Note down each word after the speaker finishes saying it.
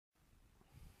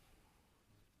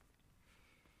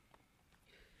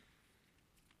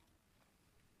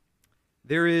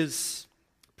There is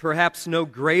perhaps no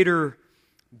greater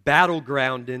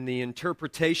battleground in the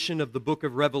interpretation of the book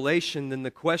of Revelation than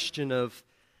the question of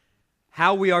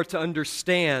how we are to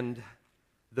understand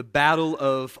the battle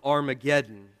of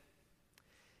Armageddon.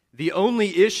 The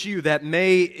only issue that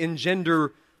may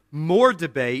engender more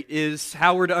debate is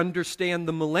how we're to understand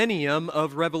the millennium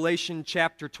of Revelation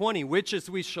chapter 20, which, as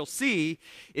we shall see,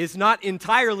 is not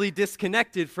entirely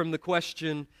disconnected from the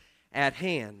question at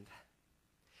hand.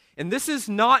 And this is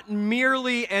not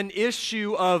merely an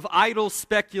issue of idle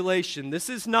speculation. This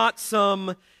is not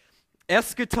some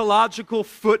eschatological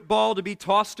football to be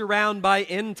tossed around by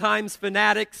end times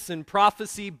fanatics and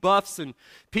prophecy buffs and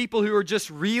people who are just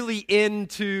really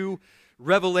into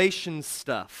Revelation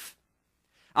stuff.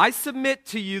 I submit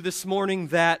to you this morning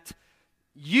that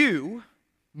you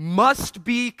must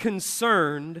be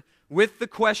concerned with the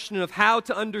question of how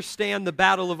to understand the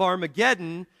Battle of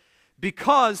Armageddon,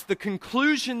 because the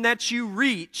conclusion that you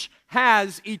reach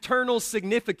has eternal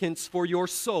significance for your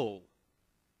soul.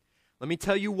 Let me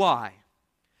tell you why. I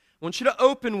want you to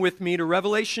open with me to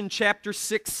Revelation chapter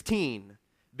 16,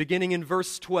 beginning in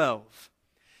verse 12.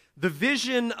 The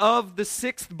vision of the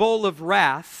sixth bowl of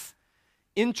wrath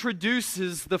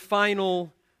introduces the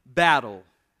final battle,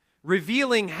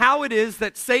 revealing how it is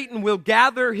that Satan will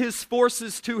gather his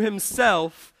forces to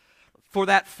himself for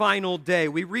that final day.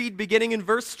 We read beginning in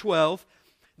verse 12,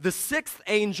 "The sixth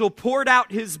angel poured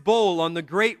out his bowl on the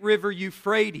great river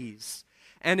Euphrates,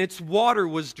 and its water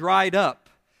was dried up,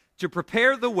 to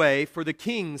prepare the way for the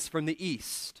kings from the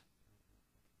east.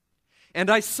 And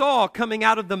I saw coming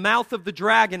out of the mouth of the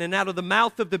dragon, and out of the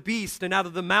mouth of the beast, and out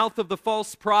of the mouth of the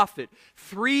false prophet,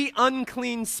 3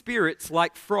 unclean spirits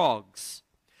like frogs.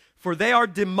 For they are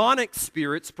demonic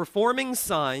spirits performing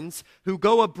signs, who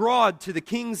go abroad to the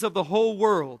kings of the whole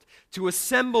world to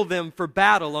assemble them for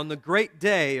battle on the great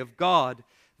day of God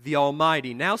the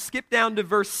Almighty." Now skip down to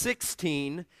verse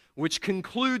 16, which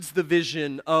concludes the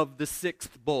vision of the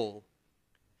sixth bowl.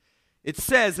 It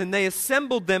says, "And they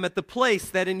assembled them at the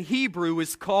place that in Hebrew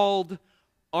is called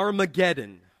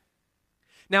Armageddon."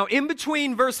 Now in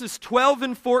between verses 12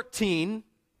 and 14,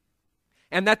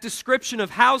 and that description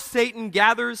of how Satan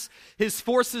gathers his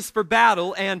forces for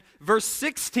battle, and verse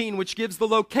 16, which gives the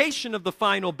location of the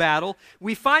final battle,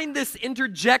 we find this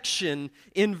interjection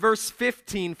in verse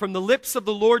 15 from the lips of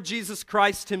the Lord Jesus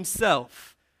Christ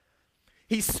himself.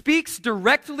 He speaks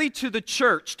directly to the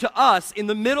church, to us, in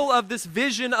the middle of this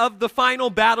vision of the final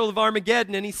battle of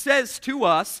Armageddon, and he says to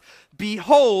us,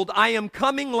 "Behold, I am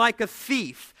coming like a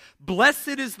thief.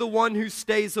 Blessed is the one who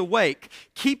stays awake,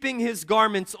 keeping his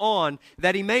garments on,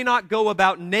 that he may not go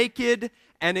about naked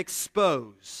and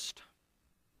exposed."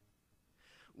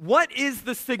 What is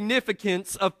the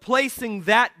significance of placing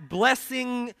that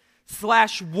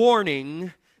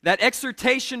blessing/warning, that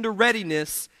exhortation to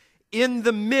readiness, in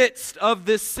the midst of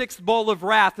this sixth bowl of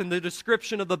wrath and the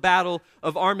description of the battle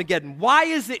of Armageddon? Why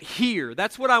is it here?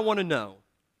 That's what I want to know.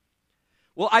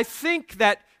 Well, I think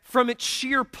that from its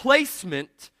sheer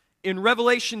placement in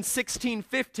Revelation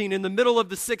 16:15, in the middle of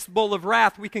the sixth bowl of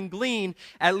wrath, we can glean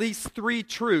at least 3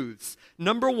 truths.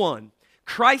 Number 1,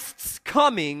 Christ's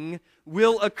coming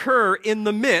will occur in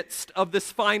the midst of this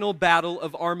final battle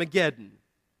of Armageddon.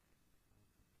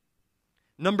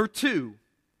 Number 2,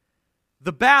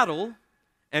 the battle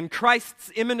and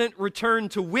Christ's imminent return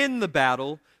to win the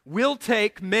battle will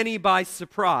take many by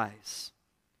surprise.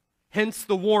 Hence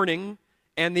the warning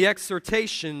and the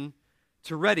exhortation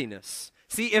to readiness.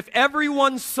 See, if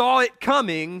everyone saw it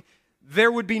coming,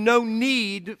 there would be no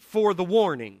need for the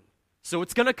warning. So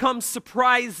it's going to come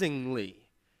surprisingly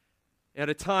at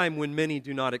a time when many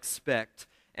do not expect.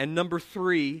 And number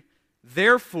 3,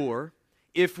 therefore,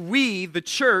 if we, the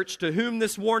church to whom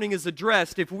this warning is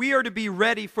addressed, if we are to be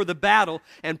ready for the battle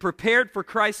and prepared for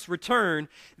Christ's return,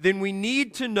 then we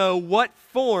need to know what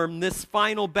form this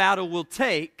final battle will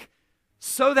take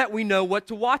so that we know what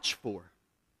to watch for.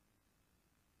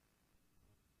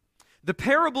 The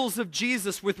parables of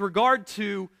Jesus with regard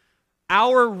to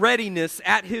our readiness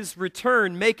at his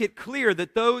return make it clear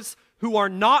that those who are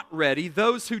not ready,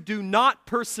 those who do not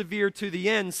persevere to the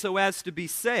end so as to be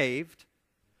saved,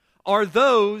 are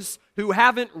those who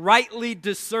haven't rightly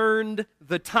discerned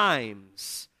the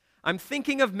times. I'm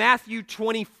thinking of Matthew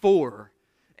 24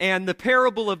 and the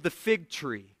parable of the fig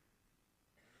tree.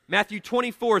 Matthew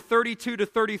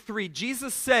 24:32-33,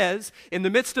 Jesus says, in the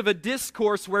midst of a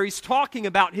discourse where he's talking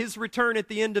about his return at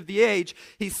the end of the age,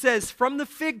 he says, "From the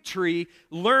fig tree,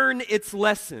 learn its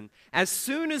lesson. As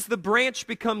soon as the branch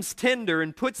becomes tender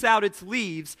and puts out its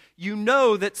leaves, you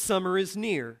know that summer is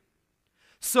near.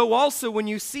 so also when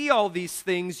you see all these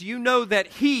things, you know that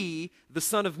He, the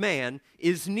Son of Man,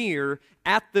 is near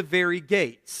at the very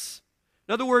gates.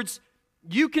 In other words,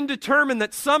 you can determine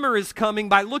that summer is coming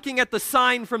by looking at the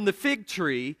sign from the fig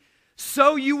tree,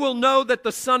 so you will know that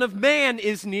the Son of Man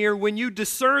is near when you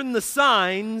discern the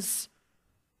signs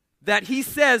that He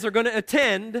says are going to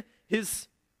attend His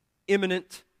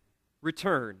imminent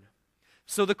return.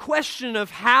 So the question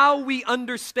of how we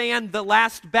understand the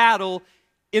last battle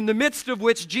in the midst of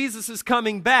which Jesus is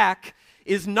coming back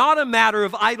is not a matter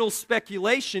of idle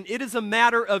speculation. It is a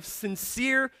matter of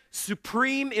sincere,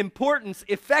 supreme importance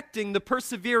affecting the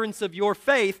perseverance of your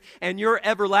faith and your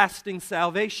everlasting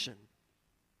salvation.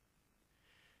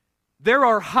 There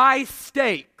are high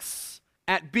stakes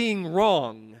at being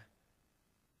wrong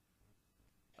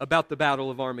about the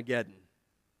Battle of Armageddon.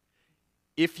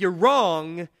 If you're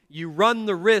wrong, you run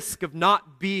the risk of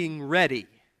not being ready.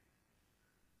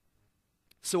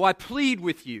 So I plead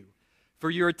with you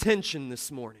for your attention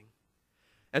this morning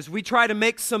as we try to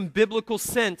make some biblical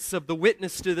sense of the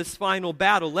witness to this final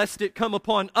battle, lest it come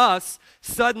upon us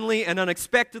suddenly and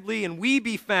unexpectedly, and we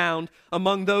be found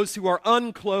among those who are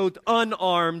unclothed,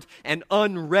 unarmed, and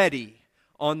unready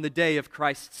on the day of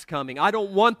Christ's coming. I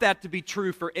don't want that to be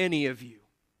true for any of you.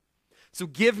 So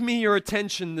give me your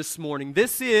attention this morning.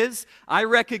 This is, I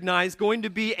recognize, going to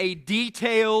be a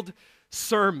detailed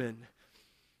sermon.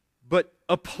 But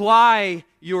apply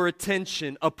your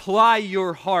attention, apply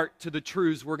your heart to the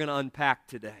truths we're going to unpack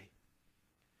today.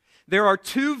 There are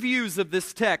two views of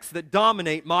this text that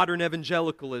dominate modern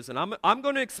evangelicalism. I'm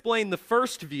going to explain the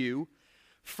first view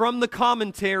from the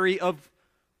commentary of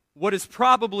what is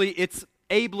probably its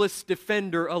ablest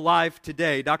defender alive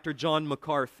today, Dr. John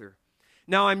MacArthur.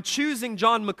 Now, I'm choosing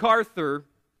John MacArthur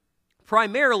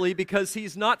primarily because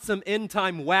he's not some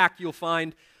end-time whack you'll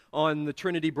find on the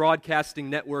Trinity Broadcasting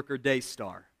Network or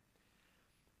Daystar.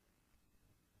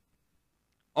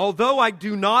 Although I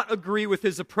do not agree with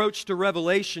his approach to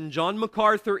Revelation, John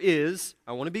MacArthur is,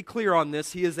 I want to be clear on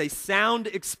this, he is a sound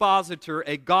expositor,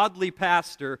 a godly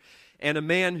pastor, and a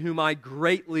man whom I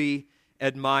greatly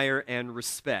admire and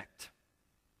respect.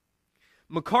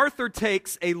 MacArthur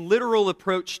takes a literal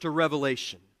approach to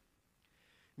Revelation,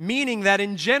 meaning that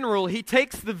in general, he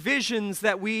takes the visions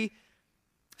that we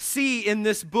see in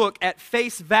this book at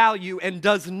face value and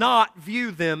does not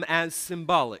view them as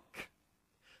symbolic.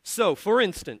 So, for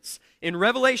instance, in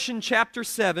Revelation chapter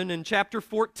 7 and chapter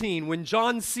 14, when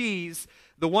John sees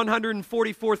the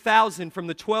 144,000 from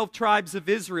the 12 tribes of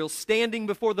Israel standing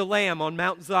before the Lamb on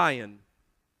Mount Zion,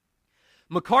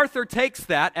 MacArthur takes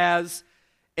that as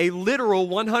a literal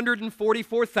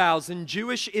 144,000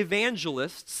 Jewish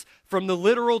evangelists from the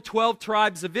literal 12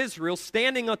 tribes of Israel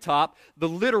standing atop the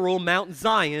literal Mount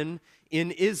Zion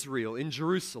in Israel, in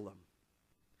Jerusalem.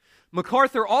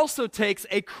 MacArthur also takes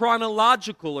a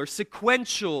chronological or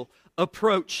sequential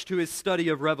approach to his study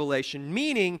of Revelation,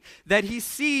 meaning that he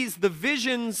sees the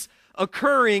visions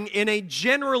occurring in a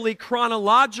generally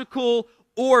chronological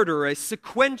order, a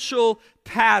sequential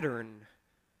pattern,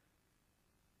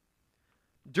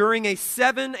 during a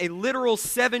literal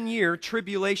 7-year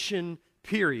tribulation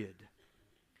period.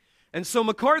 And so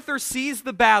MacArthur sees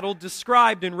the battle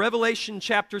described in Revelation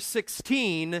chapter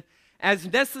 16 as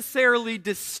necessarily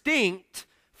distinct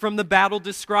from the battle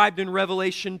described in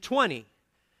Revelation 20.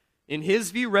 In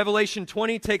his view, Revelation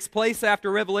 20 takes place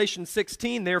after Revelation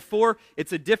 16, therefore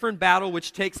it's a different battle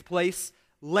which takes place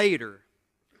later.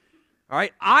 All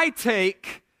right, I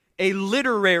take a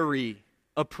literary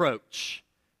approach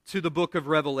to the book of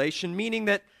Revelation, meaning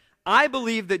that I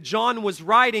believe that John was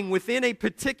writing within a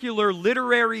particular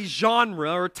literary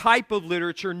genre or type of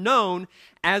literature known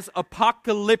as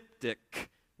apocalyptic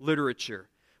literature,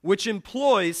 which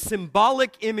employs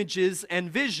symbolic images and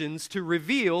visions to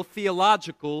reveal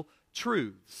theological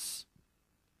truths.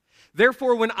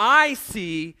 Therefore, when I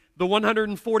see the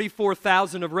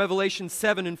 144,000 of Revelation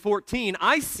 7 and 14,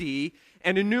 I see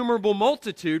an innumerable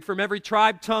multitude from every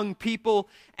tribe, tongue, people,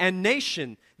 and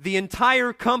nation, the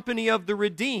entire company of the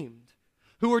redeemed,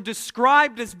 who are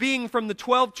described as being from the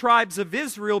 12 tribes of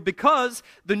Israel because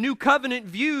the New Covenant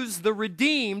views the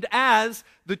redeemed as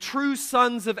the true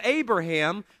sons of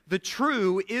Abraham, the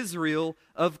true Israel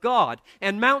of God.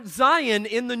 And Mount Zion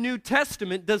in the New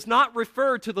Testament does not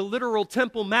refer to the literal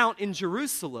Temple Mount in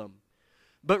Jerusalem,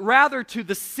 but rather to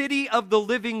the city of the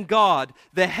living God,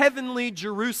 the heavenly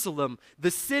Jerusalem, the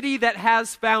city that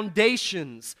has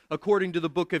foundations, according to the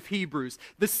book of Hebrews,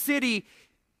 the city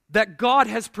that God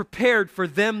has prepared for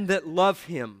them that love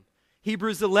Him.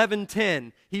 Hebrews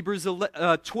 11:10, Hebrews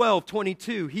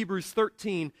 12:22, Hebrews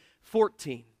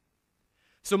 13:14.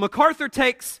 So MacArthur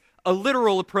takes a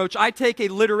literal approach. I take a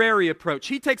literary approach.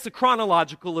 He takes a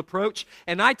chronological approach,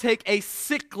 and I take a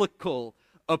cyclical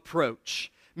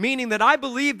approach. Meaning that I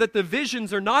believe that the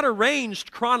visions are not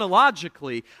arranged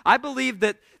chronologically. I believe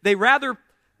that they rather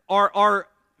are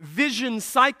vision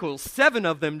cycles, 7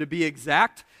 of them to be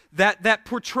exact, that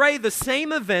portray the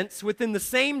same events within the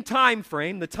same time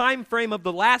frame, the time frame of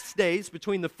the last days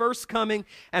between the first coming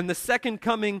and the second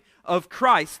coming of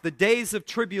Christ, the days of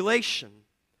tribulation.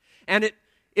 And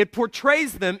it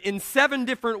portrays them in 7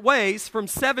 different ways from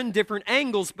 7 different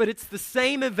angles, but it's the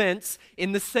same events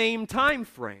in the same time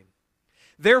frame.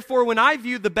 Therefore, when I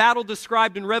view the battle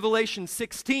described in Revelation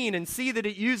 16 and see that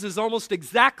it uses almost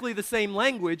exactly the same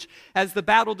language as the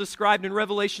battle described in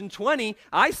Revelation 20,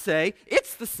 I say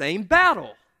it's the same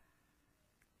battle.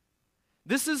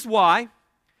 This is why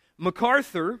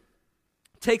MacArthur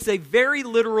takes a very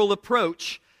literal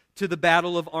approach to the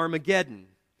Battle of Armageddon.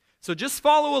 So just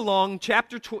follow along,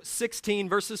 chapter 16,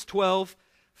 verses 12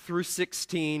 through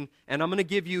 16, and I'm going to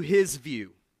give you his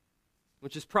view,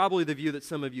 which is probably the view that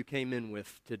some of you came in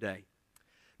with today.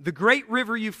 The great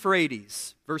river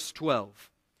Euphrates, verse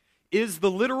 12, is the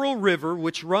literal river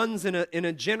which runs in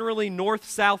a generally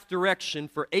north-south direction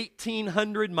for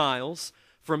 1,800 miles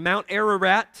from Mount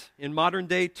Ararat in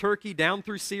modern-day Turkey down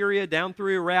through Syria, down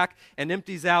through Iraq, and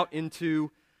empties out into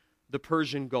the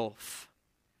Persian Gulf.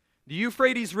 The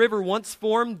Euphrates River once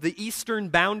formed the eastern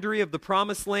boundary of the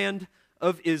promised land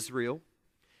of Israel.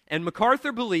 And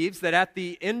MacArthur believes that at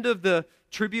the end of the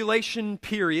tribulation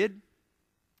period,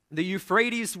 the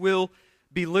Euphrates will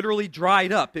be literally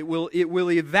dried up. It will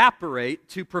evaporate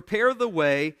to prepare the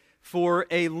way for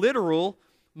a literal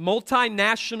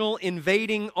multinational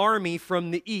invading army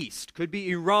from the east. Could be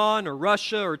Iran or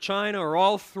Russia or China or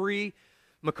all 3.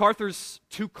 MacArthur's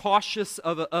too cautious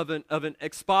of an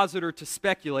expositor to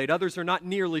speculate. Others are not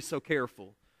nearly so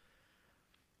careful.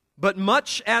 But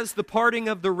much as the parting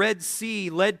of the Red Sea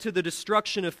led to the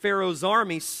destruction of Pharaoh's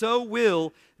army, so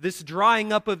will this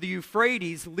drying up of the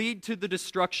Euphrates lead to the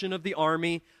destruction of the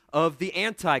army of the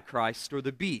Antichrist or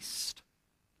the beast.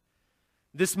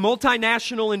 This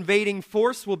multinational invading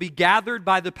force will be gathered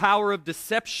by the power of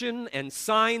deception and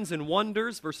signs and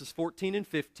wonders, verses 14 and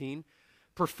 15,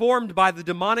 performed by the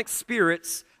demonic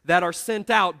spirits that are sent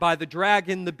out by the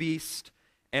dragon, the beast,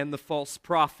 and the false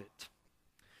prophet.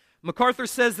 MacArthur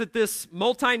says that this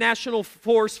multinational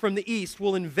force from the east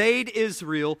will invade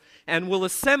Israel and will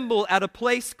assemble at a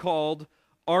place called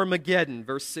Armageddon,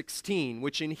 verse 16,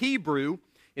 which in Hebrew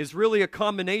is really a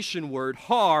combination word,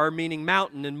 Har meaning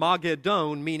mountain and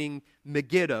Magedon meaning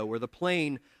Megiddo or the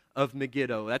plain of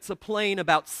Megiddo. That's a plain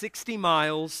about 60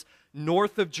 miles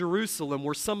north of Jerusalem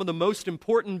where some of the most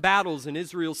important battles in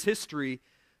Israel's history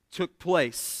took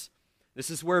place. This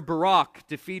is where Barak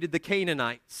defeated the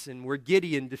Canaanites and where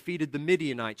Gideon defeated the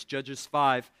Midianites, Judges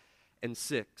 5 and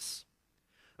 6.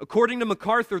 According to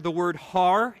MacArthur, the word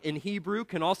Har in Hebrew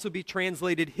can also be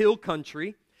translated hill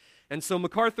country. And so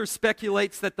MacArthur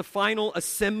speculates that the final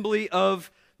assembly of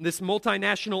this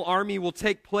multinational army will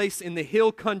take place in the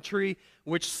hill country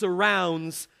which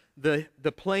surrounds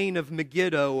the plain of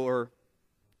Megiddo, or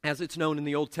as it's known in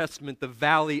the Old Testament, the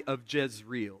Valley of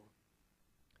Jezreel.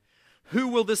 Who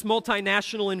will this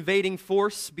multinational invading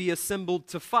force be assembled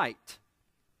to fight?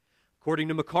 According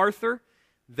to MacArthur,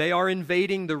 they are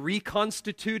invading the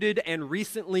reconstituted and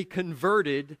recently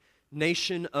converted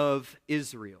nation of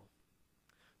Israel.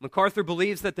 MacArthur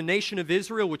believes that the nation of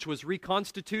Israel, which was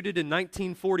reconstituted in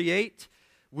 1948,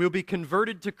 will be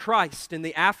converted to Christ in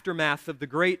the aftermath of the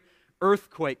great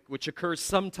earthquake, which occurs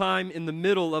sometime in the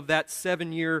middle of that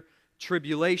 7-year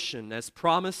tribulation, as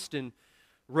promised in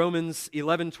Romans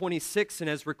 11:26 and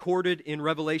as recorded in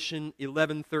Revelation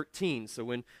 11:13. So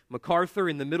when MacArthur,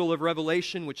 in the middle of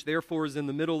Revelation, which therefore is in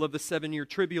the middle of the 7-year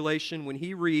tribulation, when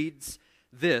he reads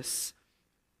this,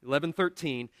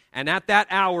 11:13, and at that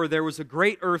hour there was a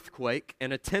great earthquake,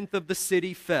 and 1/10 of the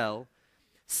city fell.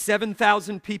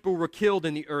 7,000 people were killed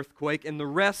in the earthquake, and the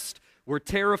rest were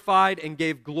terrified and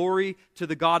gave glory to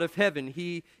the God of heaven.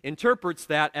 He interprets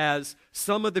that as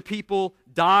some of the people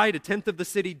died, 1/10 of the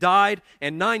city died,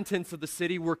 and 9/10 of the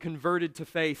city were converted to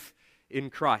faith in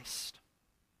Christ.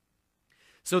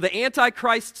 So the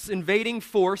Antichrist's invading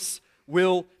force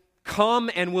will come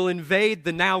and will invade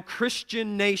the now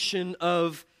Christian nation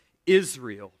of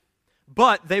Israel.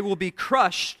 But they will be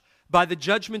crushed by the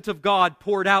judgment of God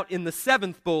poured out in the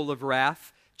 7th bowl of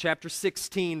wrath, chapter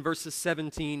 16, verses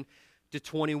 17 to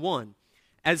 21.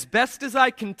 As best as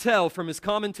I can tell from his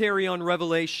commentary on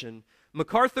Revelation,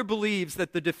 MacArthur believes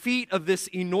that the defeat of this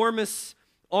enormous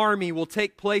army will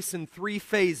take place in 3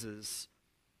 phases,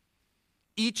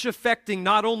 each affecting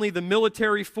not only the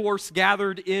military force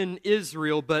gathered in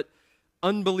Israel, but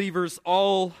unbelievers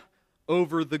all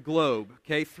over the globe.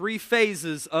 Okay, 3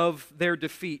 phases of their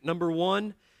defeat. Number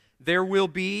 1, there will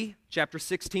be, chapter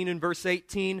 16 and verse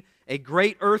 18, a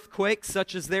great earthquake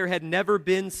such as there had never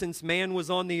been since man was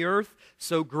on the earth.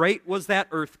 So great was that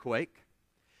earthquake.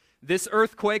 This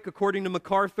earthquake, according to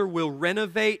MacArthur, will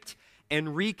renovate and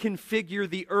reconfigure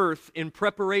the earth in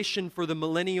preparation for the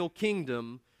millennial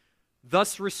kingdom,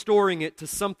 thus restoring it to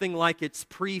something like its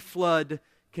pre-flood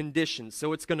conditions.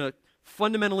 So it's going to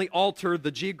fundamentally alter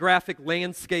the geographic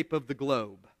landscape of the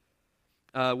globe,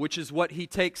 which is what he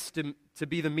takes to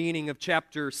be the meaning of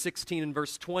chapter 16 and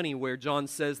verse 20, where John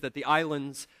says that the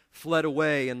islands fled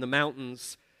away and the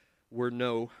mountains were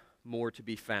no more to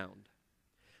be found.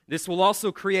 This will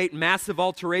also create massive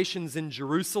alterations in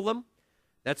Jerusalem.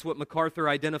 That's what MacArthur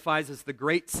identifies as the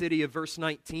great city of verse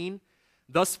 19,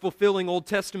 thus fulfilling Old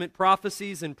Testament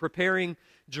prophecies and preparing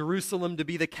Jerusalem to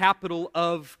be the capital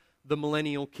of the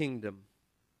millennial kingdom.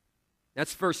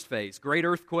 That's first phase. Great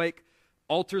earthquake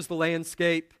alters the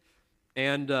landscape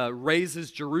and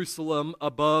raises Jerusalem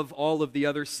above all of the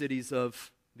other cities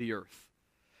of the earth.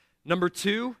 Number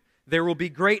 2, there will be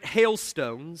great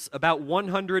hailstones, about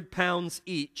 100 pounds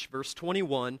each, verse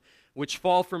 21, which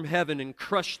fall from heaven and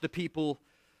crush the people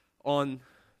on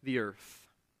the earth.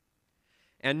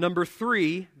 And number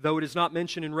 3, though it is not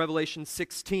mentioned in Revelation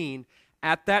 16,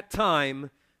 at that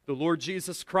time the Lord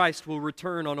Jesus Christ will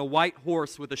return on a white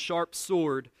horse with a sharp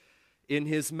sword in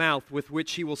his mouth, with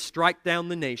which he will strike down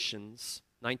the nations,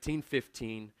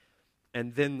 19:15,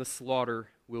 and then the slaughter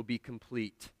will be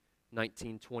complete,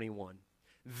 19:21.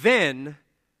 Then,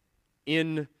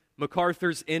 in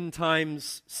MacArthur's end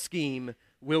times scheme,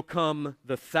 will come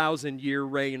the 1,000-year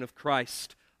reign of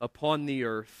Christ upon the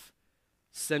earth,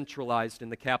 centralized in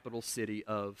the capital city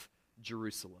of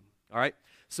Jerusalem. All right?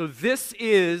 So this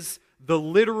is the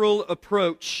literal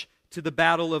approach to the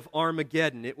Battle of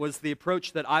Armageddon. It was the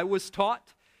approach that I was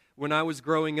taught when I was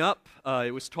growing up.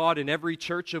 It was taught in every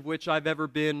church of which I've ever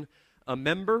been a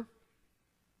member.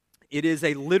 It is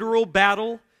a literal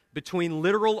battle between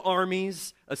literal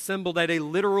armies assembled at a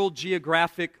literal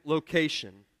geographic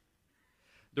location.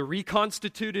 The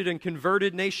reconstituted and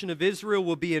converted nation of Israel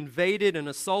will be invaded and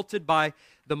assaulted by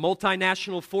the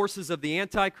multinational forces of the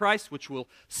Antichrist, which will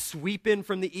sweep in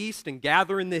from the east and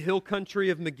gather in the hill country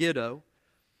of Megiddo.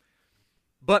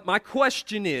 But my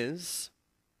question is,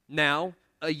 now,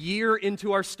 a year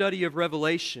into our study of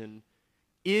Revelation,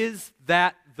 is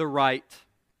that the right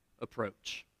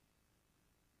approach?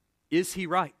 Is he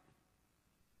right?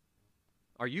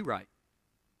 Are you right?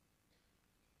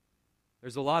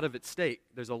 There's a lot at stake.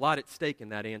 There's a lot at stake in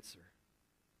that answer.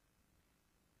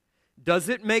 Does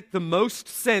it make the most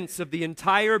sense of the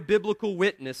entire biblical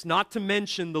witness, not to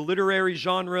mention the literary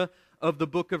genre of the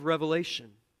book of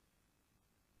Revelation?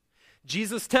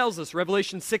 Jesus tells us,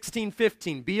 Revelation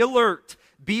 16:15, be alert,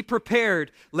 be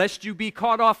prepared, lest you be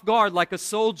caught off guard like a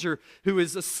soldier who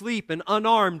is asleep and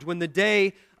unarmed when the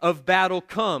day of battle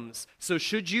comes. So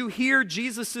should you hear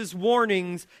Jesus'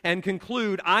 warnings and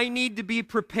conclude, I need to be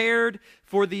prepared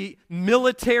for the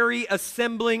military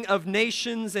assembling of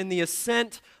nations and the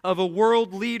ascent of a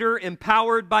world leader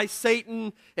empowered by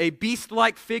Satan, a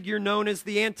beast-like figure known as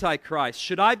the Antichrist?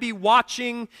 Should I be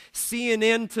watching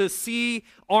CNN to see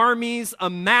armies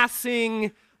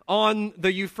amassing on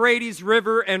the Euphrates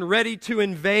River and ready to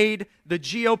invade the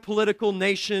geopolitical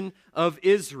nation of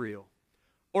Israel?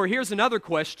 Or here's another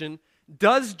question.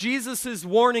 Does Jesus'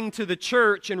 warning to the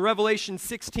church in Revelation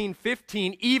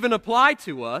 16:15 even apply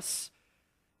to us?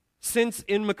 Since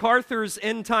in MacArthur's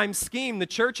end-time scheme, the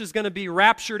church is going to be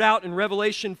raptured out in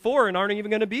Revelation 4 and aren't even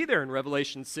going to be there in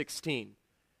Revelation 16.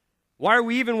 Why are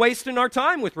we even wasting our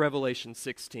time with Revelation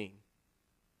 16?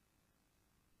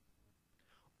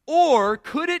 Or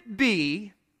could it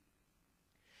be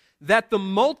that the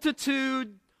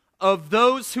multitude of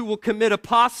those who will commit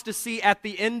apostasy at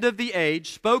the end of the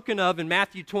age, spoken of in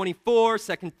Matthew 24,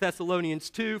 2 Thessalonians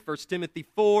 2, 1 Timothy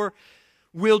 4,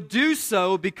 will do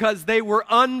so because they were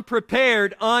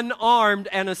unprepared, unarmed,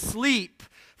 and asleep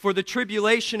for the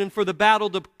tribulation and for the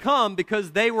battle to come,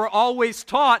 because they were always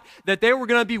taught that they were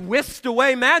going to be whisked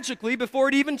away magically before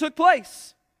it even took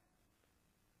place.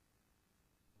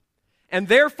 And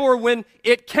therefore, when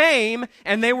it came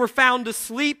and they were found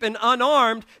asleep and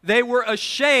unarmed, they were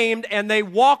ashamed and they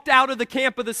walked out of the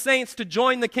camp of the saints to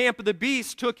join the camp of the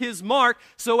beast, took his mark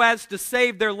so as to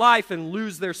save their life and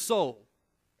lose their soul.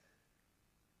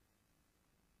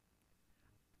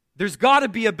 There's got to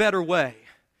be a better way,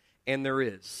 and there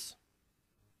is.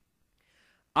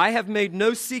 I have made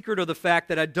no secret of the fact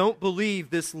that I don't believe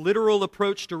this literal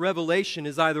approach to Revelation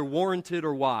is either warranted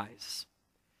or wise.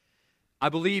 I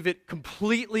believe it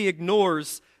completely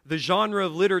ignores the genre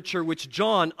of literature which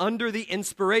John, under the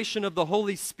inspiration of the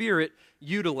Holy Spirit,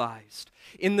 utilized.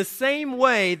 In the same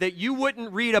way that you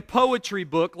wouldn't read a poetry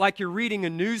book like you're reading a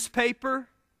newspaper,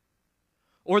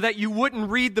 or that you wouldn't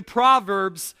read the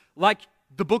Proverbs like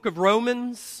the book of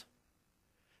Romans,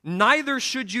 neither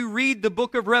should you read the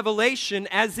book of Revelation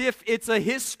as if it's a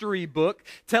history book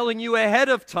telling you ahead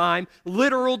of time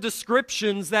literal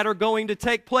descriptions that are going to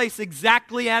take place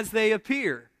exactly as they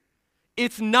appear.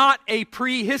 It's not a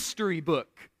prehistory book.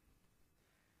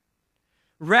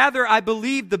 Rather, I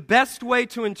believe the best way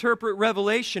to interpret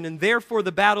Revelation, and therefore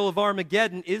the Battle of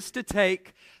Armageddon, is to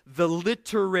take the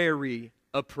literary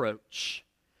approach,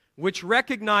 which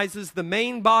recognizes the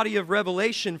main body of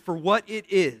Revelation for what it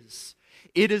is.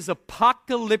 It is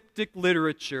apocalyptic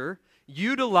literature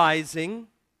utilizing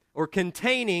or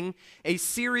containing a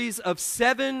series of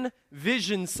 7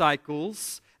 vision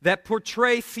cycles that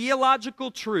portray theological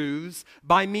truths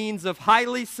by means of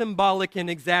highly symbolic and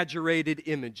exaggerated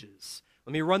images.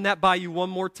 Let me run that by you one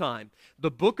more time.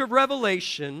 The book of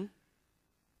Revelation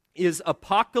is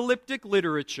apocalyptic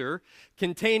literature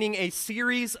containing a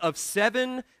series of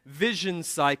 7 vision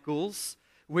cycles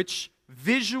which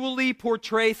visually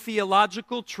portray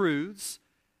theological truths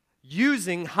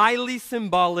using highly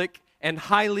symbolic and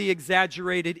highly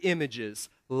exaggerated images,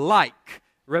 like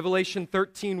Revelation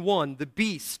 13:1, the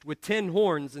beast with 10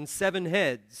 horns and 7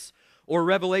 heads, or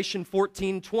Revelation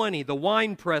 14:20, the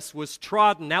winepress was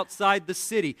trodden outside the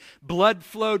city, blood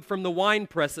flowed from the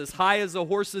winepress as high as a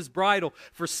horse's bridle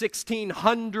for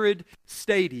 1,600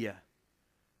 stadia.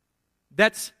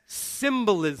 That's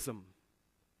symbolism.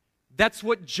 That's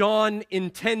what John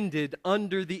intended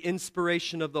under the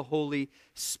inspiration of the Holy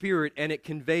Spirit, and it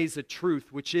conveys a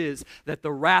truth, which is that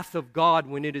the wrath of God,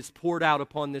 when it is poured out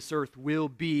upon this earth, will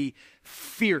be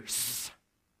fierce.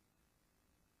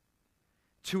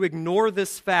 To ignore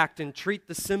this fact and treat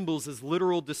the symbols as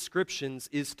literal descriptions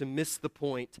is to miss the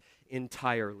point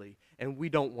entirely, and we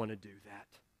don't want to do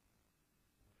that.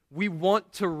 We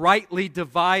want to rightly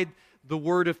divide the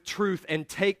word of truth and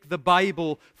take the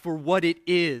Bible for what it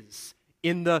is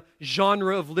in the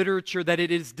genre of literature that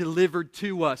it is delivered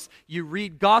to us. You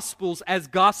read Gospels as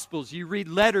Gospels. You read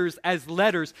letters as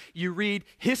letters. You read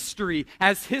history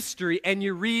as history. And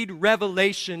you read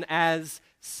Revelation as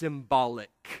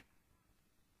symbolic.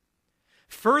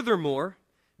 Furthermore,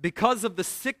 because of the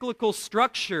cyclical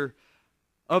structure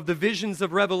of the visions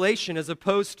of Revelation as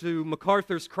opposed to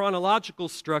MacArthur's chronological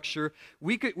structure,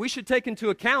 we should take into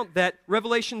account that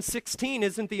Revelation 16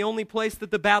 isn't the only place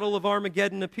that the Battle of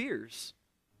Armageddon appears.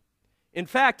 In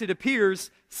fact, it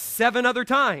appears 6 other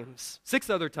times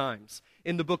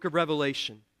in the book of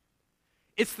Revelation.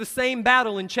 It's the same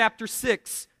battle in chapter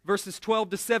 6, verses 12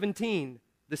 to 17,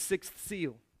 the 6th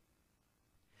seal.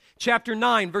 Chapter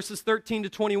 9, verses 13 to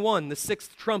 21, the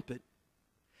 6th trumpet.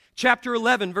 Chapter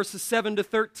 11, verses 7 to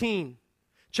 13.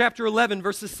 Chapter 11,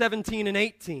 verses 17 and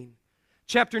 18.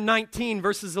 Chapter 19,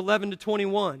 verses 11 to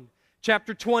 21.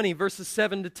 Chapter 20, verses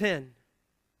 7 to 10.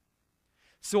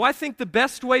 So I think the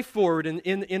best way forward,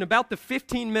 in about the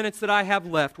 15 minutes that I have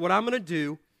left, what I'm going to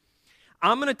do,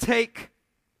 I'm going to take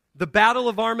the Battle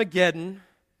of Armageddon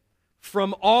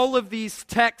from all of these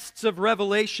texts of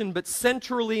Revelation, but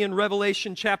centrally in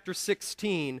Revelation chapter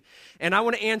 16, and I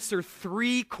want to answer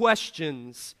 3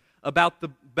 questions about the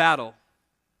battle.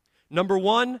 Number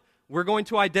 1, we're going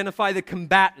to identify the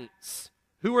combatants.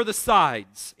 Who are the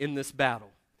sides in this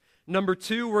battle? Number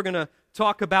 2, we're going to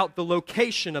talk about the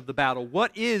location of the battle.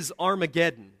 What is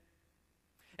Armageddon?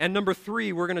 And number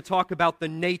 3, we're going to talk about the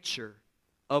nature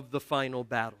of the final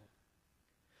battle.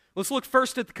 Let's look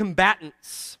first at the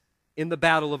combatants in the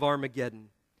Battle of Armageddon.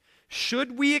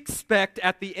 Should we expect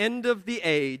at the end of the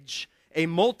age a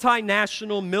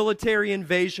multinational military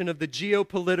invasion of the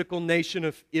geopolitical nation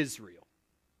of Israel?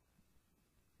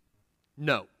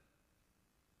 No.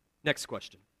 Next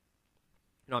question.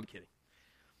 No, I'm kidding.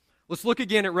 Let's look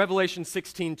again at Revelation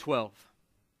 16:12.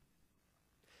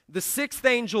 The 6th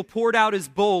angel poured out his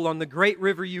bowl on the great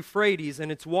river Euphrates,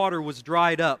 and its water was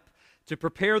dried up to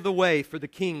prepare the way for the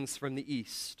kings from the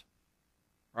east.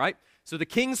 All right? So the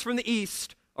kings from the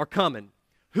east are coming.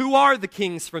 Who are the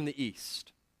kings from the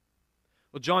east?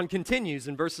 Well, John continues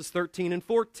in verses 13 and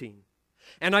 14.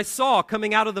 And I saw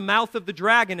coming out of the mouth of the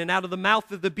dragon and out of the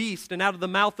mouth of the beast and out of the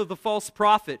mouth of the false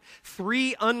prophet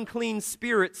 3 unclean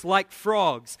spirits like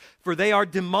frogs, for they are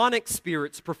demonic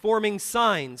spirits performing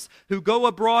signs, who go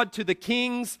abroad to the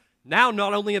kings, now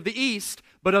not only of the east,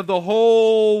 but of the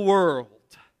whole world,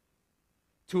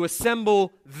 to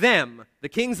assemble them, the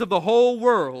kings of the whole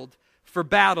world, for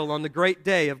battle on the great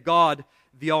day of God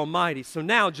the Almighty. So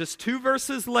now, just 2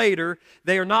 verses later,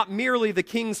 they are not merely the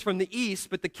kings from the east,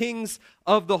 but the kings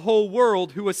of the whole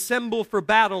world who assemble for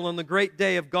battle on the great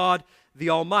day of God the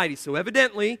Almighty. So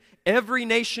evidently, every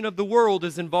nation of the world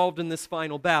is involved in this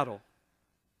final battle.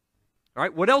 All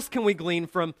right, what else can we glean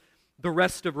from the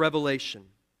rest of Revelation?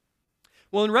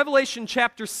 Well, in Revelation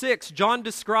chapter 6, John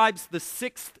describes the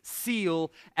 6th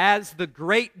seal as the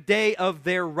great day of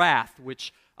their wrath,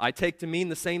 which I take to mean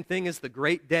the same thing as the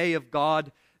great day of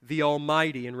God the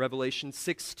Almighty in Revelation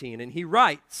 16. And he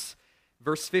writes,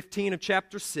 verse 15 of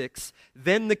chapter 6,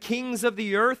 "Then the kings of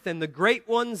the earth and the great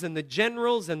ones and the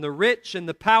generals and the rich and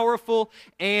the powerful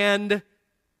and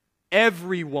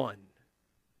everyone,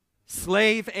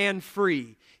 slave and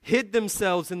free, hid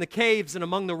themselves in the caves and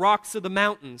among the rocks of the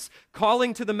mountains,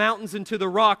 calling to the mountains and to the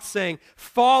rocks, saying,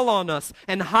 'Fall on us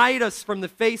and hide us from the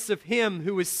face of him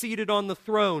who is seated on the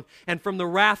throne and from the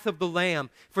wrath of the Lamb.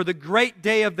 For the great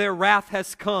day of their wrath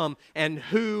has come, and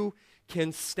who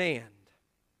can stand?'"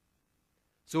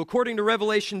 So according to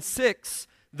Revelation 6,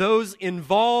 those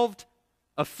involved,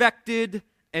 affected,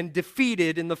 and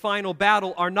defeated in the final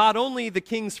battle are not only the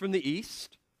kings from the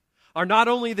east, are not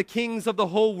only the kings of the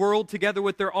whole world together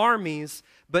with their armies,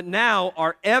 but now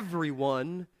are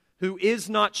everyone who is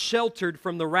not sheltered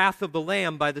from the wrath of the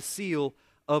Lamb by the seal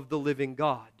of the living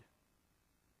God.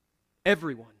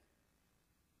 Everyone.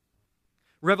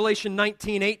 Revelation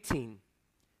 19:18.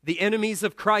 The enemies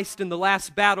of Christ in the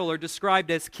last battle are described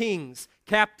as kings,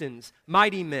 captains,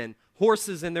 mighty men,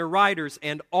 horses and their riders,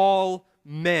 and all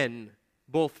men,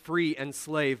 both free and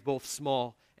slave, both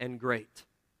small and great.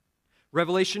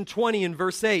 Revelation 20 and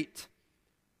verse 8.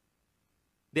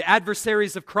 The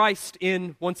adversaries of Christ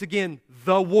in, once again,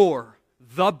 the war,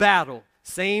 the battle.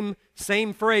 Same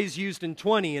phrase used in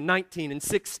 20 and 19 and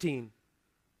 16.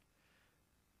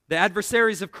 The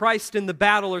adversaries of Christ in the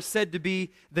battle are said to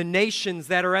be the nations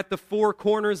that are at the 4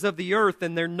 corners of the earth,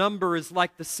 and their number is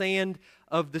like the sand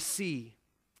of the sea.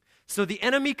 So the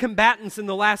enemy combatants in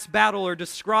the last battle are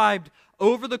described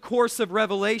over the course of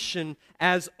Revelation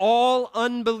as all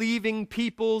unbelieving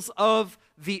peoples of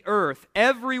the earth.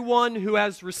 Everyone who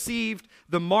has received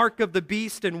the mark of the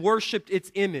beast and worshiped its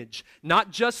image.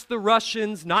 Not just the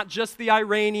Russians, not just the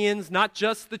Iranians, not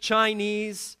just the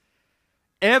Chinese.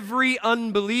 Every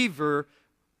unbeliever,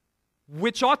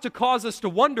 which ought to cause us to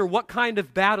wonder, what kind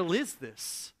of battle is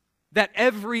this? That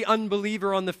every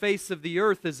unbeliever on the face of the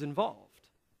earth is involved.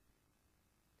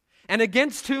 And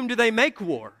against whom do they make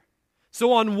war?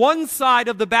 So on one side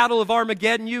of the battle of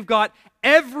Armageddon, you've got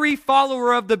every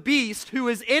follower of the beast who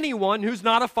is anyone who's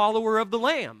not a follower of the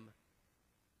Lamb.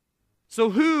 So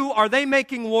who are they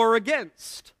making war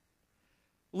against?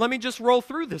 Let me just roll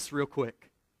through this real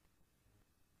quick.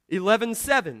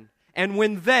 11:7, "And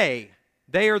when they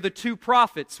are the 2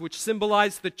 prophets which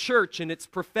symbolize the church and its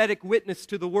prophetic witness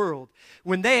to the world.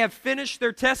 When they have finished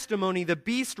their testimony, the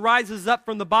beast rises up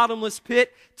from the bottomless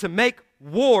pit to make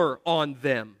war on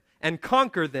them and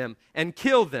conquer them and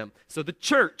kill them." So the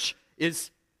church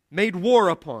is made war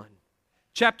upon.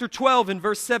 Chapter 12 and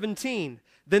verse 17,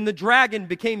 "Then the dragon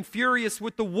became furious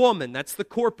with the woman," that's the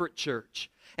corporate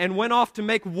church, "and went off to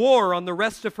make war on the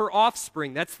rest of her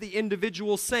offspring," that's the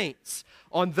individual saints,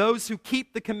 "on those who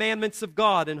keep the commandments of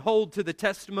God and hold to the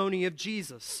testimony of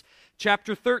Jesus."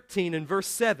 Chapter 13 and verse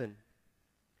 7,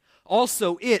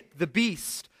 "Also it, the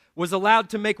beast, was allowed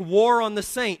to make war on the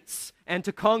saints and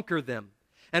to conquer them.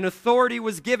 And authority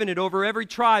was given it over every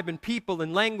tribe and people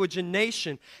and language and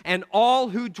nation. And all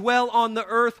who dwell on the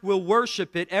earth will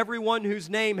worship it, everyone whose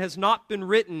name has not been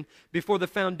written before the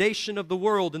foundation of the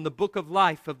world in the book of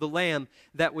life of the Lamb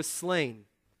that was slain."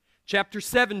 Chapter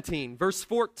 17, verse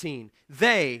 14,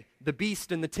 "They, the beast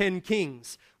and the 10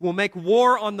 kings, will make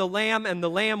war on the Lamb, and the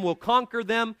Lamb will conquer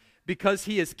them, because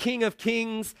he is King of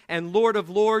kings and Lord of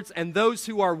lords, and those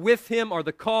who are with him are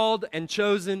the called and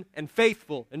chosen and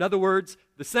faithful." In other words,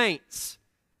 the saints.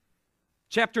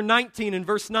 Chapter 19 and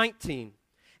verse 19,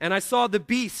 "And I saw the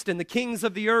beast and the kings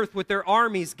of the earth with their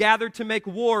armies gathered to make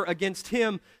war against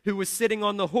him who was sitting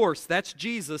on the horse," that's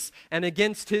Jesus, "and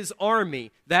against his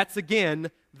army," that's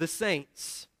again the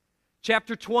saints.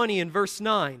 Chapter 20 and verse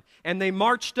 9, "And they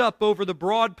marched up over the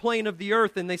broad plain of the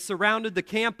earth, and they surrounded the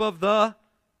camp of the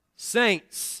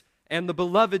saints and the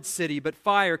beloved city, but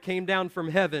fire came down from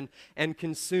heaven and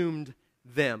consumed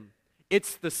them."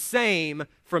 It's the same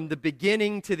from the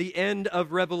beginning to the end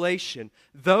of Revelation.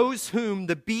 Those whom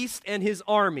the beast and his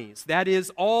armies, that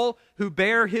is, all who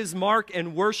bear his mark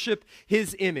and worship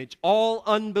his image, all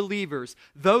unbelievers,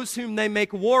 those whom they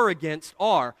make war against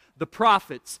are the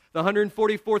prophets, the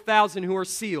 144,000 who are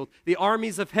sealed, the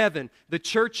armies of heaven, the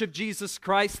church of Jesus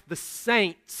Christ, the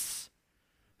saints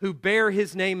who bear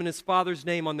his name and his Father's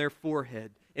name on their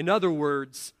forehead. In other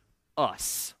words,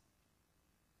 us.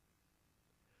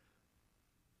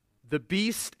 The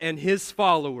beast and his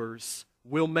followers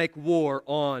will make war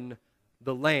on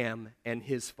the Lamb and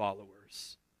his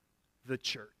followers, the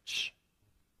church.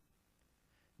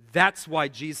 That's why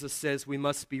Jesus says we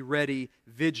must be ready,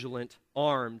 vigilant,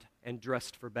 armed, and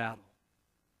dressed for battle.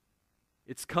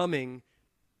 It's coming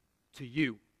to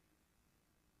you.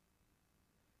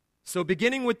 So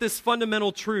beginning with this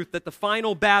fundamental truth that the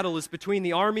final battle is between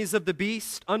the armies of the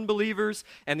beast, unbelievers,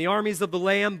 and the armies of the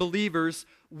Lamb, believers,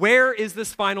 where is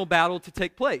this final battle to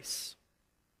take place?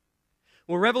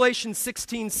 Well, Revelation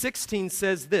 16:16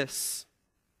 says this,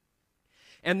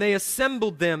 "And they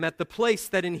assembled them at the place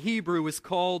that in Hebrew is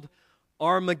called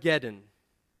Armageddon."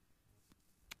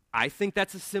 I think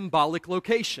that's a symbolic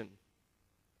location.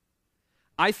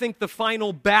 I think the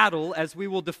final battle, as we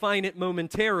will define it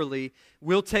momentarily,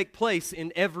 will take place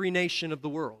in every nation of the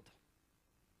world.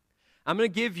 I'm going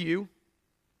to give you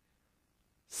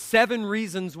 7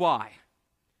 reasons why.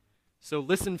 So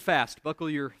listen fast.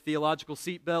 Buckle your theological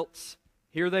seatbelts.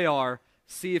 Here they are.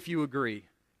 See if you agree.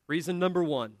 Reason number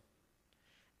 1.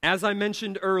 As I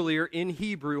mentioned earlier, in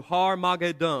Hebrew,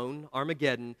 Har-Magedon,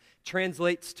 Armageddon,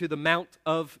 translates to the Mount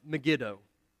of Megiddo.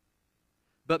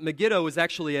 But Megiddo is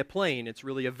actually a plain. It's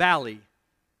really a valley.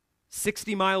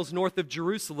 60 miles north of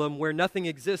Jerusalem, where nothing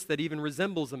exists that even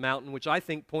resembles a mountain, which I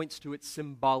think points to its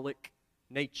symbolic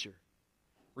nature.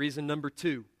 Reason number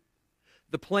 2.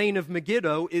 The plain of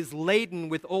Megiddo is laden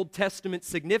with Old Testament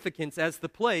significance as the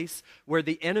place where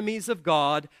the enemies of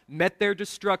God met their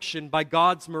destruction by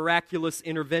God's miraculous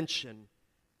intervention,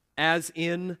 as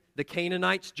in the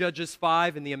Canaanites, Judges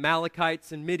 5, and the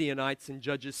Amalekites and Midianites in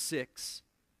Judges 6.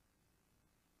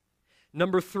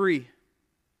 Number 3,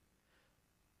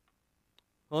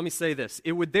 well, let me say this.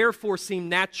 It would therefore seem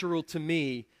natural to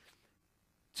me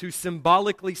to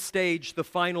symbolically stage the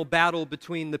final battle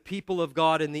between the people of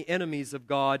God and the enemies of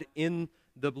God in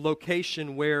the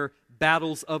location where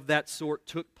battles of that sort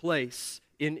took place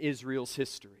in Israel's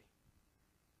history.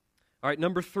 All right,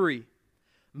 number 3.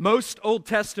 Most Old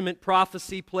Testament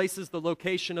prophecy places the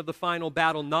location of the final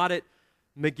battle not at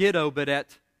Megiddo, but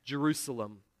at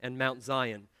Jerusalem and Mount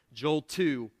Zion. Joel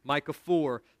 2, Micah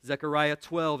 4, Zechariah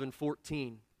 12 and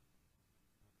 14.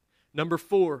 Number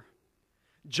 4,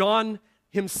 John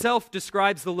himself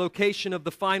describes the location of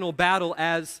the final battle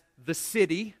as the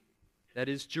city, that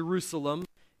is Jerusalem,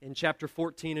 in chapter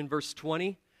 14 and verse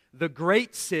 20. The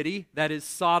great city, that is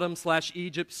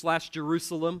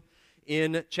Sodom/Egypt/Jerusalem,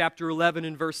 in chapter 11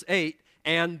 and verse 8.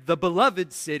 And the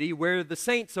beloved city where the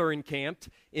saints are encamped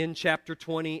in chapter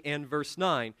 20 and verse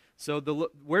 9. So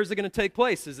where's it going to take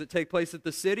place? Does it take place at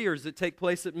the city or does it take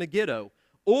place at Megiddo?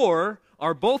 Or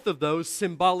are both of those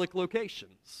symbolic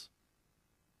locations?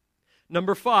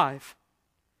 Number 5,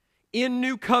 in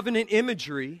New Covenant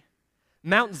imagery,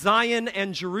 Mount Zion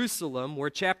and Jerusalem,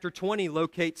 where chapter 20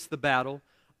 locates the battle,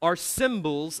 are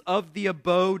symbols of the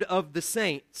abode of the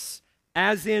saints,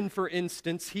 as in, for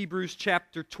instance, Hebrews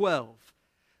chapter 12.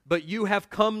 But you have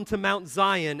come to Mount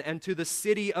Zion and to the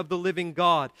city of the living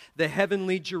God, the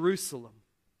heavenly Jerusalem.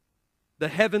 The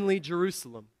heavenly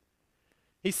Jerusalem.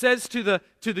 He says to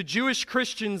the Jewish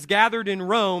Christians gathered in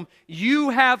Rome,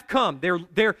 you have come.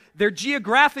 They're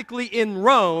geographically in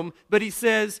Rome, but he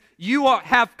says, you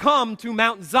have come to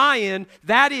Mount Zion,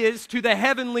 that is, to the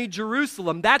heavenly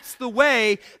Jerusalem. That's the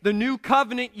way the New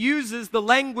Covenant uses the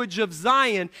language of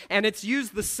Zion, and it's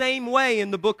used the same way in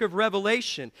the book of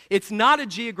Revelation. It's not a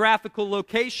geographical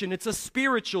location, it's a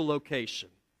spiritual location.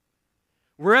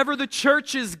 Wherever the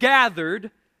church is gathered,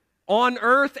 on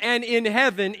earth and in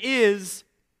heaven, is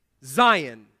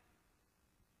Zion.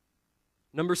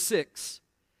 Number 6,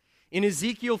 in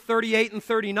Ezekiel 38 and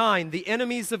 39, the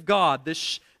enemies of God,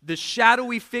 the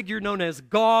shadowy figure known as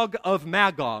Gog of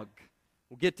Magog,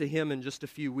 we'll get to him in just a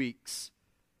few weeks.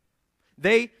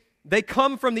 They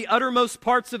come from the uttermost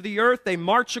parts of the earth. They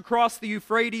march across the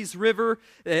Euphrates River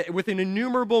with an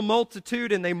innumerable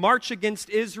multitude, and they march against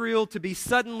Israel to be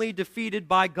suddenly defeated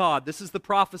by God. This is the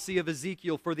prophecy of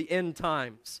Ezekiel for the end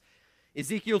times.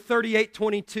 Ezekiel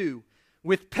 38:22.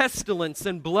 With pestilence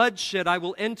and bloodshed I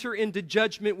will enter into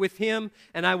judgment with him,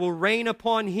 and I will rain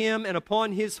upon him and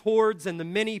upon his hordes and the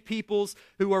many peoples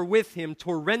who are with him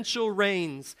torrential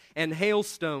rains and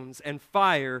hailstones and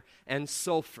fire and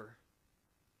sulfur.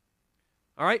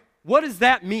 All right, what does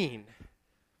that mean?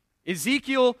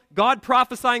 Ezekiel, God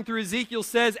prophesying through Ezekiel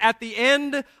says, at the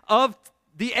end of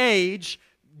the age,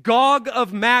 Gog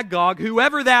of Magog,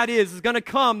 whoever that is going to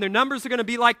come. Their numbers are going to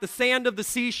be like the sand of the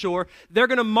seashore. They're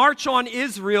going to march on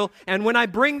Israel, and when I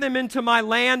bring them into my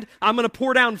land, I'm going to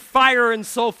pour down fire and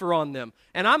sulfur on them.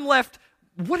 And I'm left,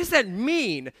 what does that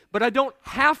mean? But I don't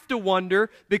have to wonder,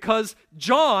 because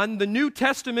John, the New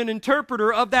Testament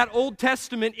interpreter of that Old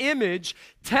Testament image,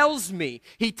 tells me.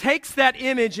 He takes that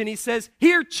image and he says,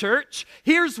 here, church,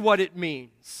 here's what it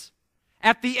means.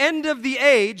 At the end of the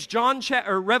age,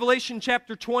 Revelation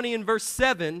chapter 20 and verse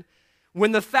 7,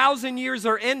 when the 1,000 years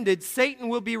are ended, Satan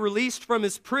will be released from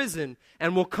his prison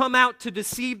and will come out to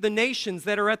deceive the nations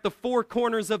that are at the four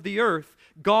corners of the earth,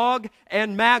 Gog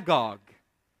and Magog,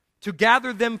 to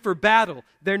gather them for battle.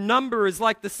 Their number is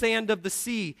like the sand of the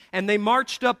sea. And they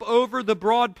marched up over the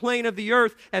broad plain of the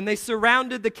earth, and they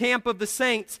surrounded the camp of the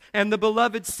saints and the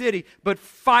beloved city. But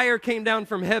fire came down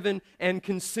from heaven and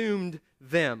consumed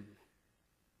them.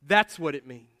 That's what it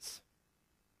means.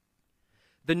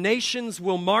 The nations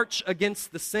will march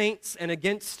against the saints and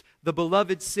against the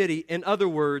beloved city. In other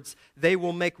words, they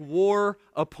will make war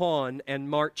upon and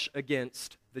march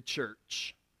against the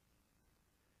church.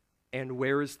 And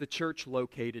where is the church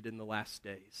located in the last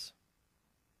days?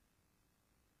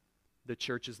 The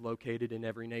church is located in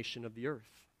every nation of the earth.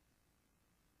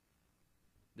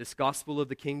 This gospel of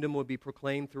the kingdom will be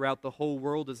proclaimed throughout the whole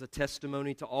world as a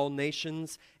testimony to all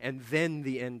nations, and then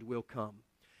the end will come.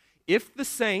 If the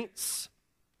saints,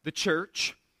 the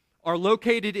church, are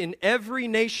located in every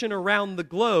nation around the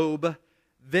globe,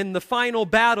 then the final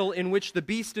battle in which the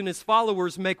beast and his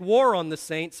followers make war on the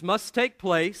saints must take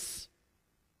place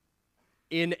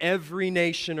in every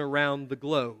nation around the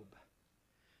globe,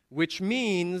 which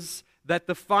means that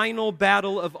the final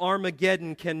battle of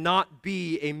Armageddon cannot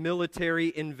be a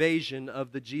military invasion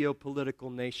of the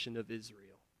geopolitical nation of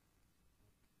Israel,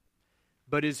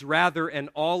 but is rather an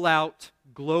all-out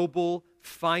global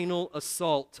final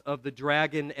assault of the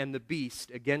dragon and the beast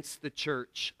against the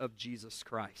church of Jesus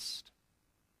Christ.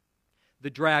 The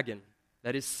dragon,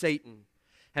 that is Satan,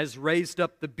 has raised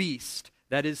up the beast,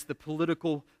 that is the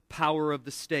political power of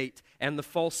the state, and the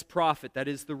false prophet, that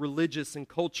is the religious and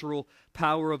cultural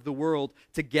power of the world,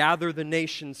 to gather the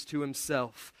nations to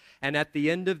himself. And at the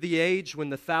end of the age, when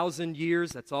the 1,000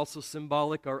 years, that's also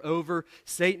symbolic, are over,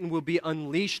 Satan will be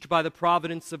unleashed by the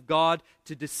providence of God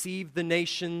to deceive the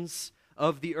nations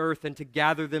of the earth and to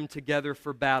gather them together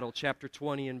for battle. Chapter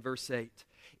 20 and verse 8.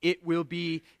 It will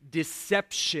be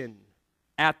deception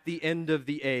at the end of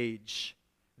the age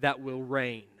that will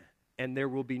reign, and there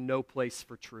will be no place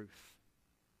for truth.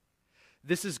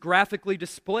 This is graphically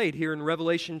displayed here in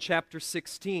Revelation chapter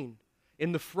 16,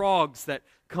 in the frogs that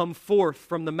come forth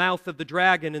from the mouth of the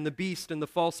dragon and the beast and the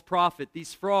false prophet.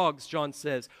 These frogs, John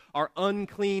says, are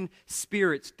unclean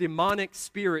spirits, demonic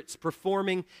spirits,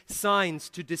 performing signs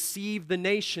to deceive the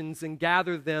nations and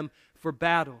gather them for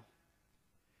battle.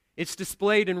 It's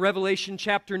displayed in Revelation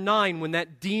chapter 9 when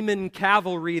that demon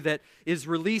cavalry that is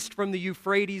released from the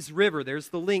Euphrates River, there's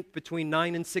the link between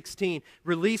 9 and 16,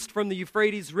 released from the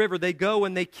Euphrates River, they go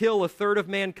and they kill a third of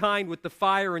mankind with the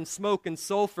fire and smoke and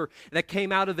sulfur that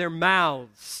came out of their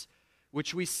mouths,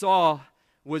 which we saw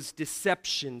was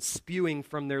deception spewing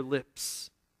from their lips.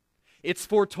 It's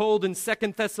foretold in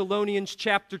 2 Thessalonians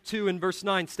chapter 2 and verse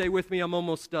 9. Stay with me, I'm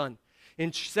almost done. In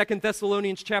 2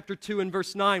 Thessalonians chapter 2 and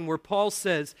verse 9, where Paul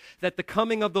says that the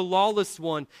coming of the lawless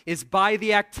one is by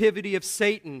the activity of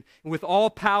Satan, with all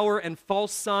power and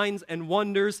false signs and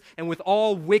wonders, and with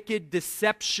all wicked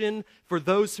deception for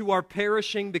those who are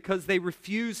perishing because they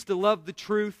refuse to love the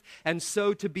truth and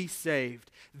so to be saved.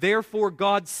 Therefore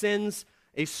God sends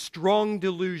a strong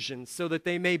delusion so that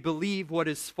they may believe what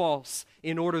is false,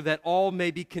 in order that all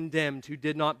may be condemned who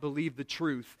did not believe the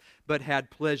truth but had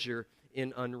pleasure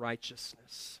in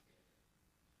unrighteousness.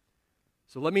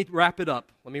 So let me wrap it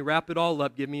up. Let me wrap it all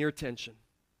up. Give me your attention.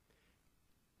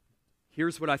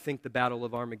 Here's what I think the Battle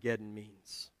of Armageddon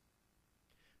means.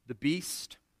 The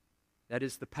beast, that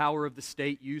is the power of the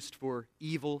state used for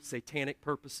evil, satanic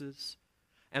purposes,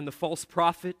 and the false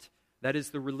prophet, that is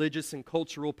the religious and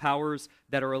cultural powers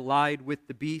that are allied with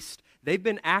the beast, they've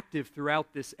been active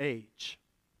throughout this age.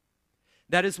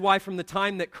 That is why from the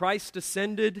time that Christ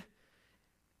ascended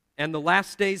and the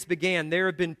last days began, there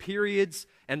have been periods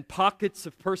and pockets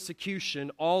of persecution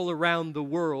all around the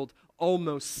world,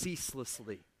 almost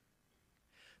ceaselessly.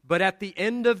 But at the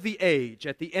end of the age,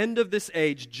 at the end of this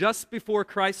age, just before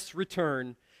Christ's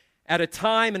return, at a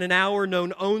time and an hour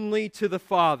known only to the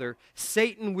Father,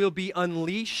 Satan will be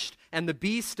unleashed, and the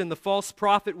beast and the false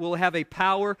prophet will have a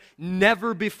power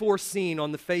never before seen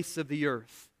on the face of the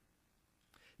earth.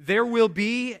 There will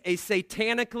be a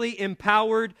satanically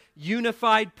empowered,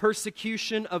 unified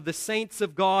persecution of the saints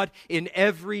of God in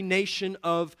every nation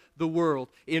of the world.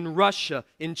 In Russia,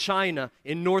 in China,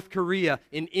 in North Korea,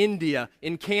 in India,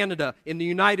 in Canada, in the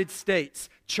United States.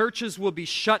 Churches will be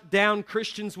shut down.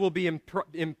 Christians will be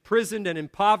imprisoned and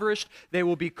impoverished. They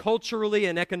will be culturally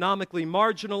and economically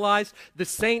marginalized. The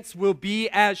saints will be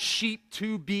as sheep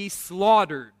to be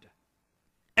slaughtered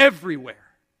everywhere.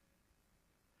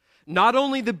 Not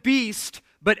only the beast,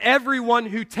 but everyone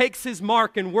who takes his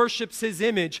mark and worships his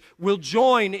image will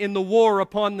join in the war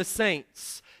upon the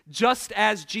saints. Just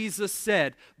as Jesus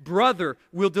said, brother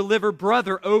will deliver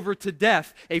brother over to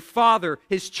death, a father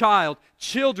his child.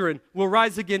 Children will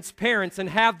rise against parents and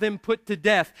have them put to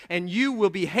death, and you will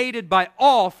be hated by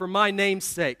all for my name's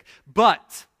sake.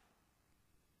 But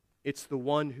it's the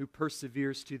one who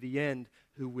perseveres to the end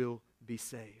who will be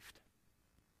saved.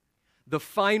 The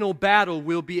final battle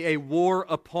will be a war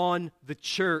upon the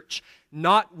church,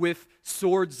 not with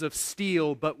swords of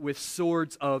steel, but with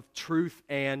swords of truth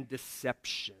and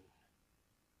deception.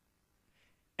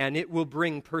 And it will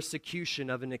bring persecution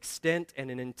of an extent and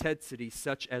an intensity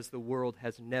such as the world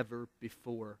has never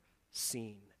before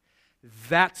seen.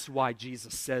 That's why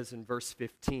Jesus says in verse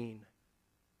 15,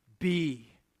 be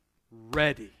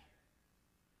ready.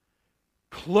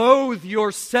 Clothe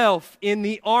yourself in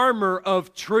the armor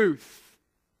of truth.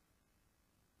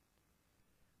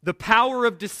 The power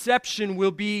of deception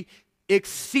will be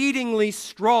exceedingly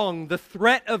strong. The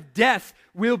threat of death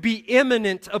will be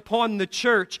imminent upon the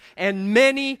church. And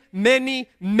many, many,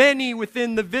 many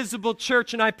within the visible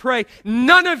church, and I pray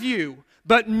none of you,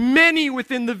 but many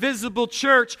within the visible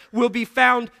church will be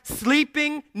found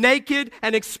sleeping, naked,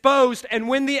 and exposed. And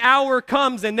when the hour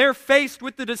comes and they're faced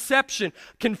with the deception,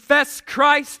 confess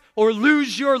Christ or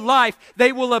lose your life,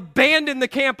 they will abandon the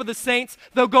camp of the saints.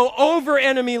 They'll go over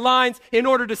enemy lines in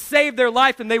order to save their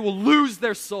life, and they will lose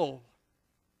their soul.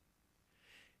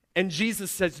 And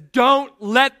Jesus says, don't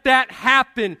let that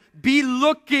happen. Be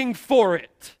looking for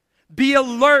it. Be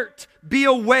alert. Be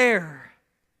aware.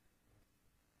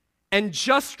 And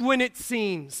just when it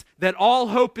seems that all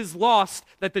hope is lost,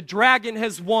 that the dragon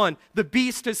has won, the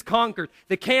beast has conquered,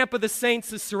 the camp of the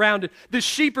saints is surrounded, the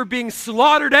sheep are being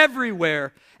slaughtered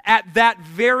everywhere, at that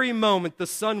very moment the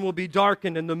sun will be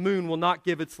darkened and the moon will not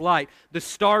give its light. The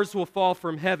stars will fall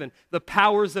from heaven. The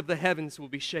powers of the heavens will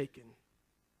be shaken.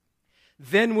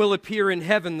 Then will appear in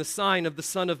heaven the sign of the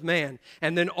Son of Man,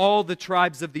 and then all the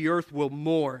tribes of the earth will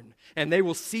mourn, and they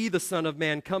will see the Son of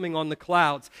Man coming on the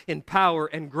clouds in power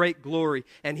and great glory,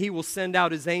 and he will send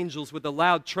out his angels with a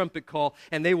loud trumpet call,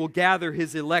 and they will gather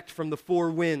his elect from the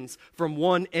four winds, from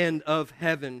one end of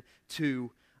heaven to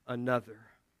another.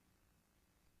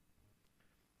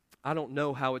 I don't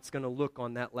know how it's going to look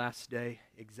on that last day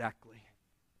exactly.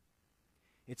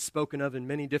 It's spoken of in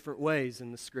many different ways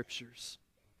in the Scriptures.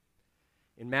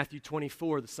 In Matthew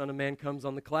 24, the Son of Man comes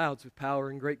on the clouds with power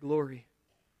and great glory.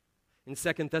 In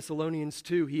 2 Thessalonians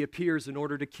 2, he appears in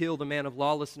order to kill the man of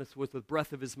lawlessness with the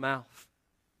breath of his mouth.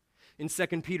 In 2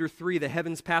 Peter 3, the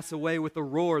heavens pass away with a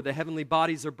roar, the heavenly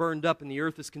bodies are burned up, and the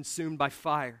earth is consumed by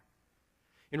fire.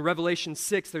 In Revelation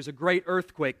 6, there's a great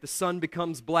earthquake. The sun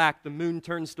becomes black, the moon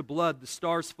turns to blood, the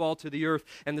stars fall to the earth,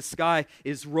 and the sky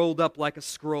is rolled up like a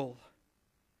scroll.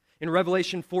 In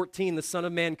Revelation 14, the Son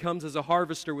of Man comes as a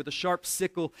harvester with a sharp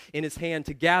sickle in his hand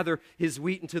to gather his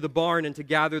wheat into the barn and to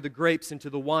gather the grapes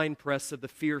into the winepress of the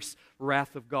fierce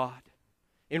wrath of God.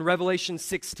 In Revelation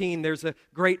 16, there's a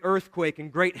great earthquake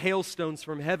and great hailstones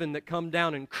from heaven that come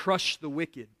down and crush the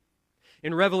wicked.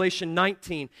 In Revelation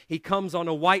 19, he comes on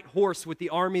a white horse with the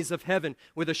armies of heaven,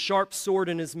 with a sharp sword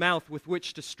in his mouth with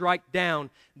which to strike down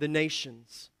the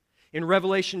nations. In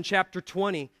Revelation chapter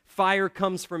 20, fire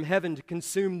comes from heaven to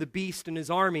consume the beast and his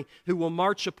army, who will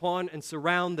march upon and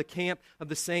surround the camp of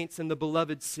the saints in the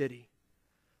beloved city.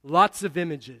 Lots of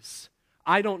images.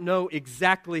 I don't know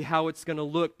exactly how it's going to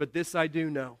look, but this I do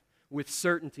know with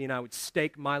certainty, and I would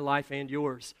stake my life and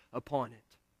yours upon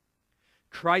it.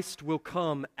 Christ will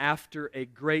come after a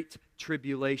great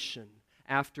tribulation,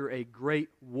 after a great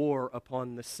war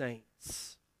upon the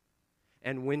saints.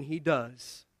 And when he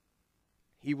does,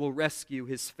 he will rescue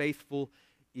his faithful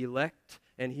elect,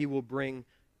 and he will bring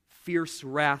fierce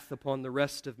wrath upon the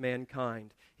rest of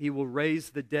mankind. He will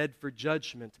raise the dead for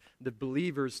judgment, the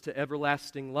believers to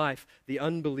everlasting life, the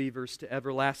unbelievers to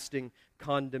everlasting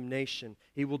condemnation.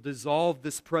 He will dissolve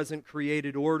this present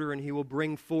created order, and He will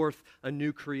bring forth a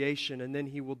new creation, and then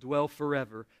He will dwell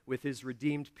forever with His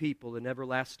redeemed people in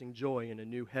everlasting joy in a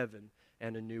new heaven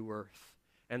and a new earth.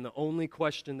 And the only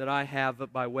question that I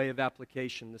have by way of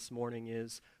application this morning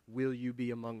is, will you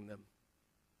be among them?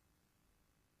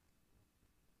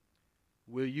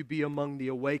 Will you be among the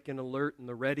awake and alert and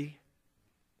the ready?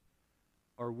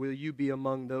 Or will you be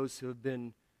among those who have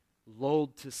been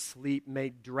lulled to sleep,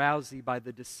 made drowsy by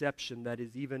the deception that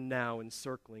is even now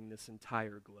encircling this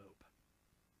entire globe?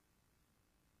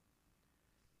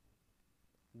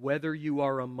 Whether you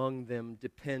are among them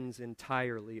depends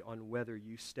entirely on whether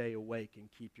you stay awake and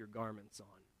keep your garments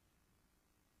on.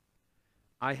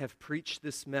 I have preached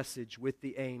this message with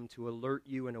the aim to alert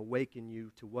you and awaken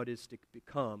you to what is to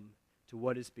become, to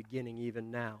what is beginning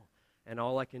even now. And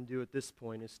all I can do at this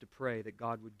point is to pray that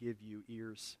God would give you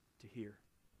ears to hear.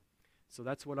 So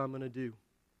that's what I'm going to do.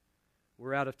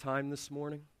 We're out of time this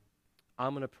morning.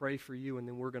 I'm going to pray for you, and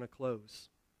then we're going to close.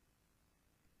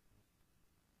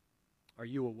 Are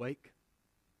you awake?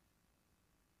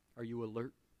 Are you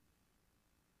alert?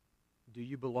 Do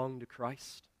you belong to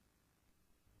Christ?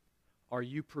 Are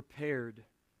you prepared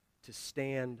to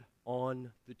stand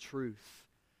on the truth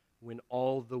when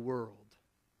all the world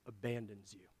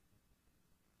abandons you?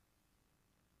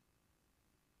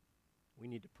 We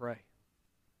need to pray.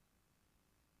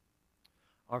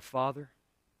 Our Father,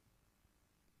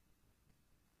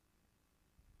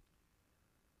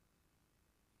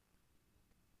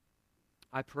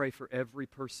 I pray for every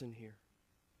person here.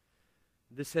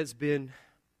 This has been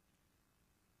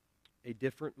a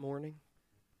different morning.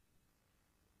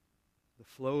 The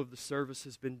flow of the service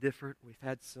has been different. We've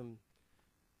had some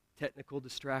technical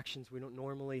distractions we don't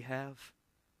normally have.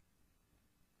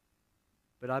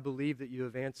 But I believe that you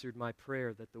have answered my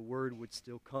prayer that the word would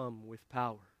still come with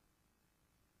power.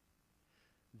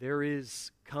 There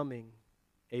is coming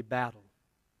a battle,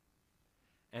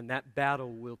 and that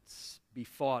battle will be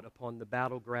fought upon the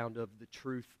battleground of the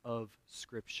truth of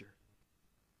Scripture,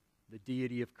 the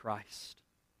deity of Christ,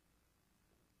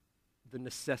 the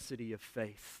necessity of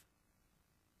faith,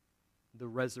 the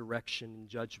resurrection and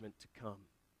judgment to come.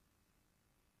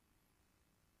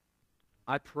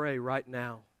 I pray right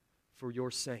now for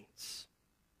your saints.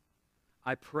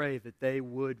 I pray that they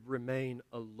would remain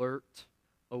alert,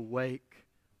 awake,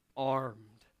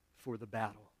 armed for the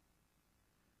battle.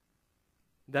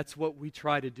 That's what we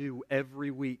try to do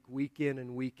every week, week in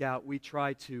and week out. We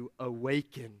try to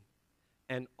awaken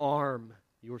and arm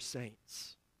your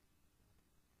saints.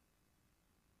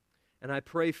 And I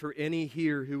pray for any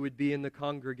here who would be in the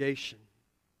congregation,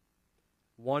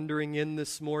 wandering in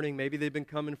this morning. Maybe they've been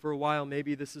coming for a while.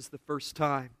 Maybe this is the first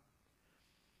time.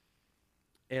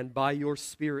 And by your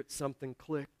Spirit, something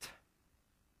clicked.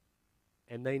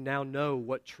 And they now know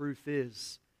what truth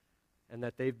is and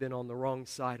that they've been on the wrong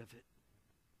side of it.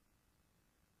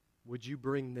 Would you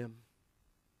bring them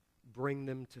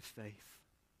to faith.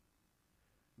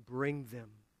 Bring them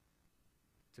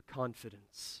to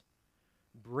confidence.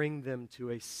 Bring them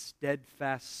to a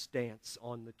steadfast stance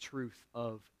on the truth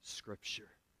of Scripture.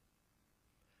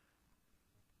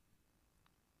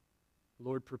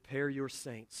 Lord, prepare your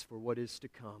saints for what is to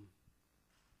come,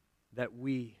 that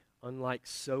we, unlike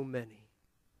so many,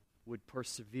 would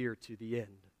persevere to the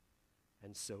end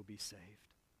and so be saved.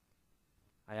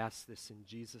 I ask this in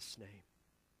Jesus' name.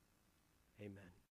 Amen.